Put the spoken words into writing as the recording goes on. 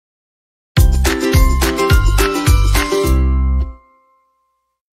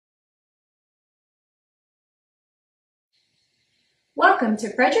Welcome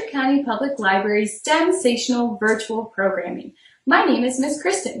to Frederick County Public Library's Sensational Virtual Programming. My name is Miss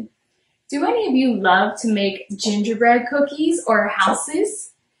Kristen. Do any of you love to make gingerbread cookies or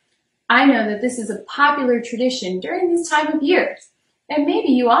houses? I know that this is a popular tradition during this time of year. And maybe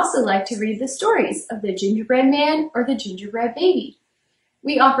you also like to read the stories of the Gingerbread Man or the Gingerbread Baby.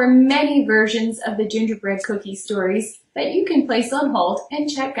 We offer many versions of the gingerbread cookie stories that you can place on hold and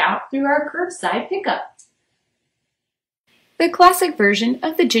check out through our curbside pickup. The classic version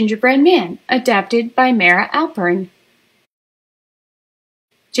of the Gingerbread Man, adapted by Mara Alpern.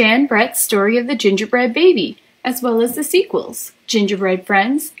 Jan Brett's story of the Gingerbread Baby, as well as the sequels, Gingerbread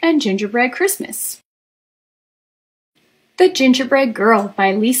Friends and Gingerbread Christmas. The Gingerbread Girl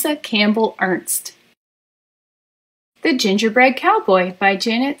by Lisa Campbell Ernst. The Gingerbread Cowboy by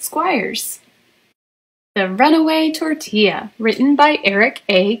Janet Squires. The Runaway Tortilla, written by Eric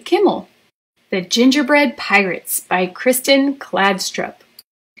A. Kimmel. The Gingerbread Pirates by Kristen Kladstrup.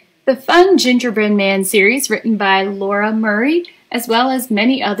 The Fun Gingerbread Man series, written by Laura Murray, as well as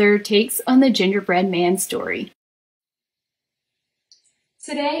many other takes on the Gingerbread Man story.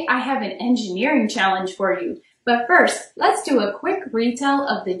 Today I have an engineering challenge for you, but first let's do a quick retell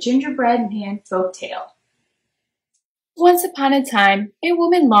of the Gingerbread Man folktale. Once upon a time, a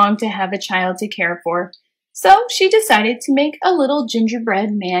woman longed to have a child to care for, so she decided to make a little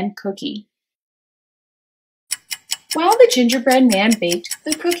gingerbread man cookie. While the gingerbread man baked,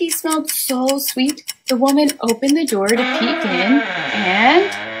 the cookie smelled so sweet, the woman opened the door to peek in, and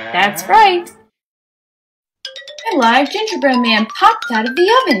that's right, a live gingerbread man popped out of the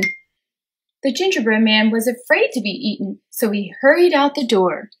oven. The gingerbread man was afraid to be eaten, so he hurried out the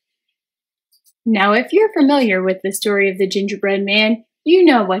door. Now, if you're familiar with the story of the gingerbread man, you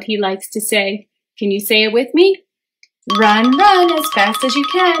know what he likes to say. Can you say it with me? Run, run as fast as you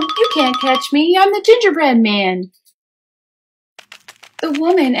can. You can't catch me. I'm the gingerbread man. The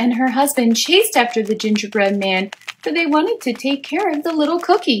woman and her husband chased after the gingerbread man, for they wanted to take care of the little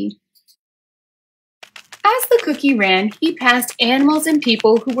cookie. As the cookie ran, he passed animals and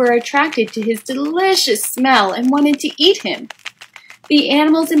people who were attracted to his delicious smell and wanted to eat him. The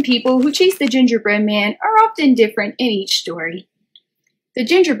animals and people who chase the gingerbread man are often different in each story. The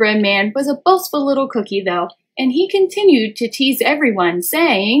gingerbread man was a boastful little cookie, though, and he continued to tease everyone,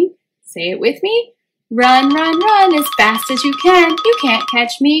 saying, say it with me, run, run, run as fast as you can. You can't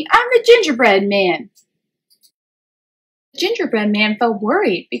catch me. I'm the gingerbread man. The gingerbread man felt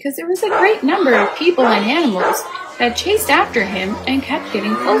worried because there was a great number of people and animals that chased after him and kept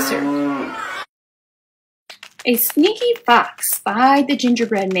getting closer. A sneaky fox spied the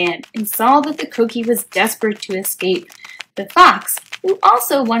gingerbread man and saw that the cookie was desperate to escape. The fox, who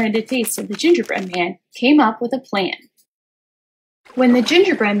also wanted a taste of the gingerbread man, came up with a plan. When the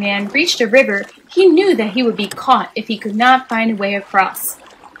gingerbread man reached a river, he knew that he would be caught if he could not find a way across.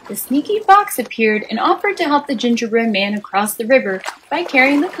 The sneaky fox appeared and offered to help the gingerbread man across the river by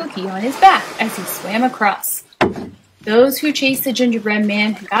carrying the cookie on his back as he swam across. Those who chased the gingerbread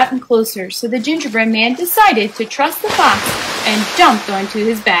man had gotten closer, so the gingerbread man decided to trust the fox and jumped onto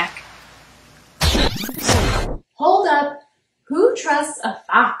his back. Hold up! Who trusts a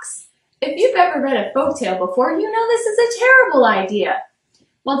fox? If you've ever read a folktale before, you know this is a terrible idea.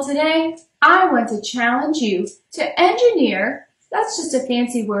 Well, today I want to challenge you to engineer, that's just a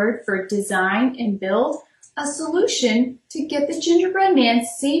fancy word for design and build, a solution to get the gingerbread man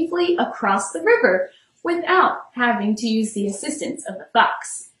safely across the river without having to use the assistance of the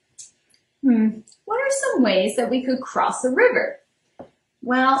fox. What are some ways that we could cross a river?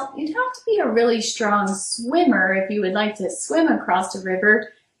 Well, you'd have to be a really strong swimmer if you would like to swim across a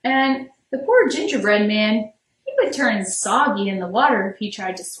river, and the poor gingerbread man, he would turn soggy in the water if he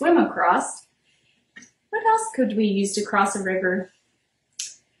tried to swim across. What else could we use to cross a river?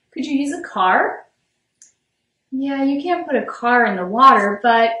 Could you use a car? Yeah, you can't put a car in the water,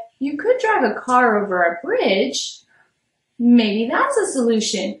 but you could drive a car over a bridge. Maybe that's a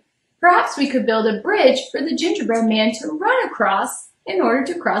solution. Perhaps we could build a bridge for the gingerbread man to run across in order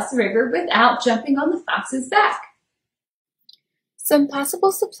to cross the river without jumping on the fox's back. Some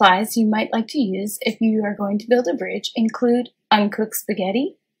possible supplies you might like to use if you are going to build a bridge include uncooked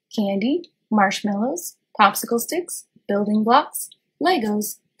spaghetti, candy, marshmallows, popsicle sticks, building blocks,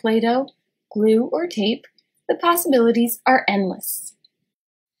 Legos, Play-Doh, glue or tape. The possibilities are endless.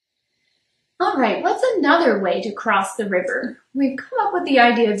 All right, what's another way to cross the river? We've come up with the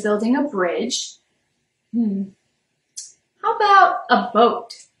idea of building a bridge. How about a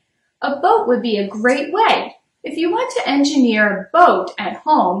boat? A boat would be a great way. If you want to engineer a boat at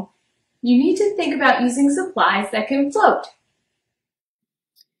home, you need to think about using supplies that can float.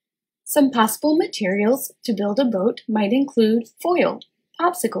 Some possible materials to build a boat might include foil,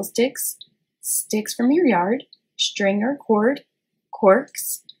 popsicle sticks, sticks from your yard, string or cord,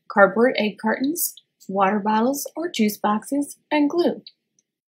 corks, cardboard egg cartons, water bottles or juice boxes, and glue.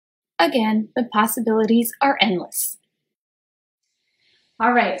 Again, the possibilities are endless.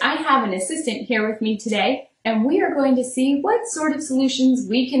 All right, I have an assistant here with me today, and we are going to see what sort of solutions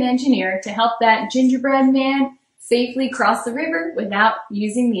we can engineer to help that gingerbread man safely cross the river without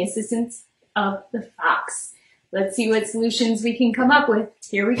using the assistance of the fox. Let's see what solutions we can come up with.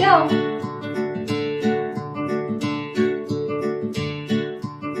 Here we go.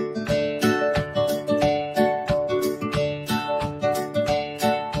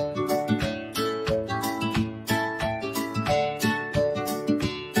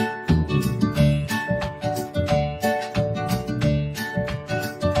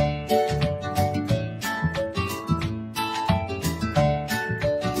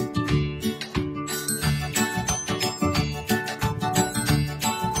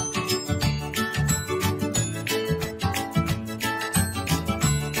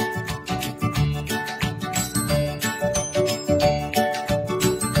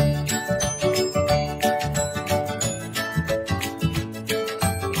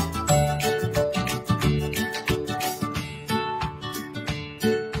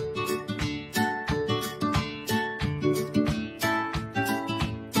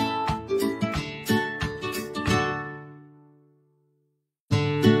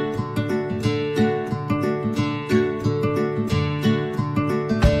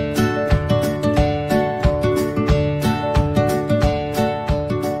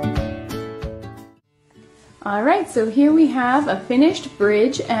 Alright, so here we have a finished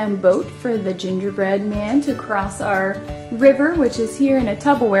bridge and boat for the gingerbread man to cross our river, which is here in a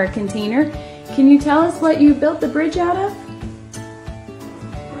Tupperware container. Can you tell us what you built the bridge out of?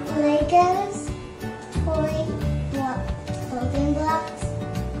 Legos, toy building blocks,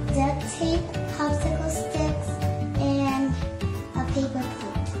 duct tape, popsicle sticks, and a paper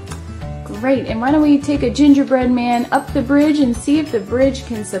plate. Great, and why don't we take a gingerbread man up the bridge and see if the bridge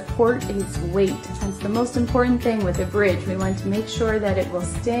can support his weight. That's the most important thing with a bridge. We want to make sure that it will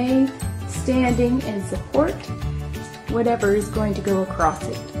stay standing and support whatever is going to go across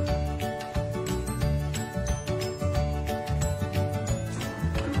it.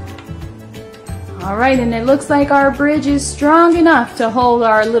 Alright, and it looks like our bridge is strong enough to hold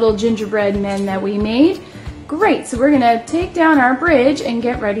our little gingerbread men that we made. Great, so we're going to take down our bridge and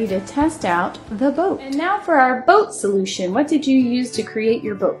get ready to test out the boat. And now for our boat solution. What did you use to create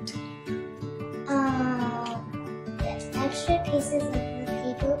your boat? Extra pieces of the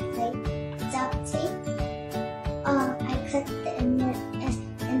paper plate, duct tape. I cut in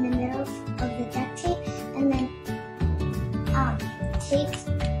the middle of the duct tape, and then taped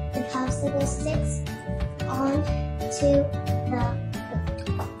the popsicle sticks onto the boat.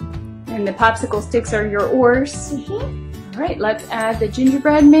 And the popsicle sticks are your oars. Mm-hmm. All right, let's add the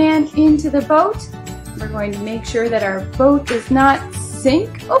gingerbread man into the boat. We're going to make sure that our boat does not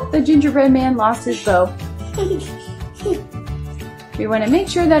sink. Oh, the gingerbread man lost his bow. We want to make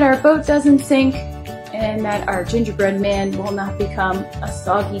sure that our boat doesn't sink and that our gingerbread man will not become a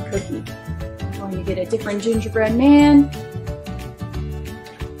soggy cookie. I'm going to get a different gingerbread man.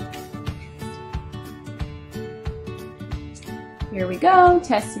 Here we go,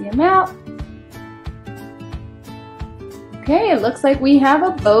 testing him out. Okay, it looks like we have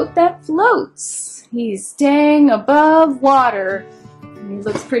a boat that floats. He's staying above water. He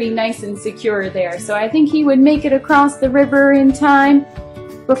looks pretty nice and secure there. So I think he would make it across the river in time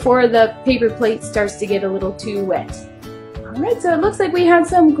before the paper plate starts to get a little too wet. Alright, so it looks like we have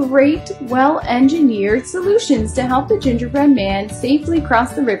some great, well-engineered solutions to help the gingerbread man safely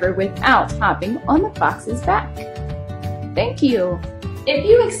cross the river without hopping on the fox's back. Thank you! If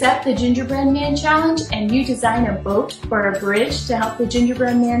you accept the Gingerbread Man Challenge and you design a boat or a bridge to help the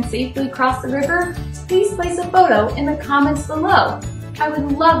gingerbread man safely cross the river, please place a photo in the comments below. I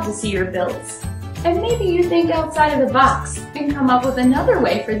would love to see your builds. And maybe you think outside of the box and come up with another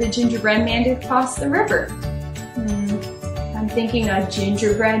way for the gingerbread man to cross the river. I'm thinking a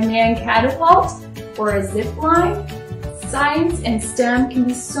gingerbread man catapult or a zip line. Science and STEM can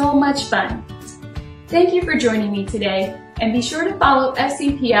be so much fun. Thank you for joining me today, and be sure to follow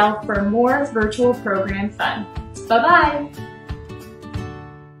FCPL for more virtual program fun. Bye-bye!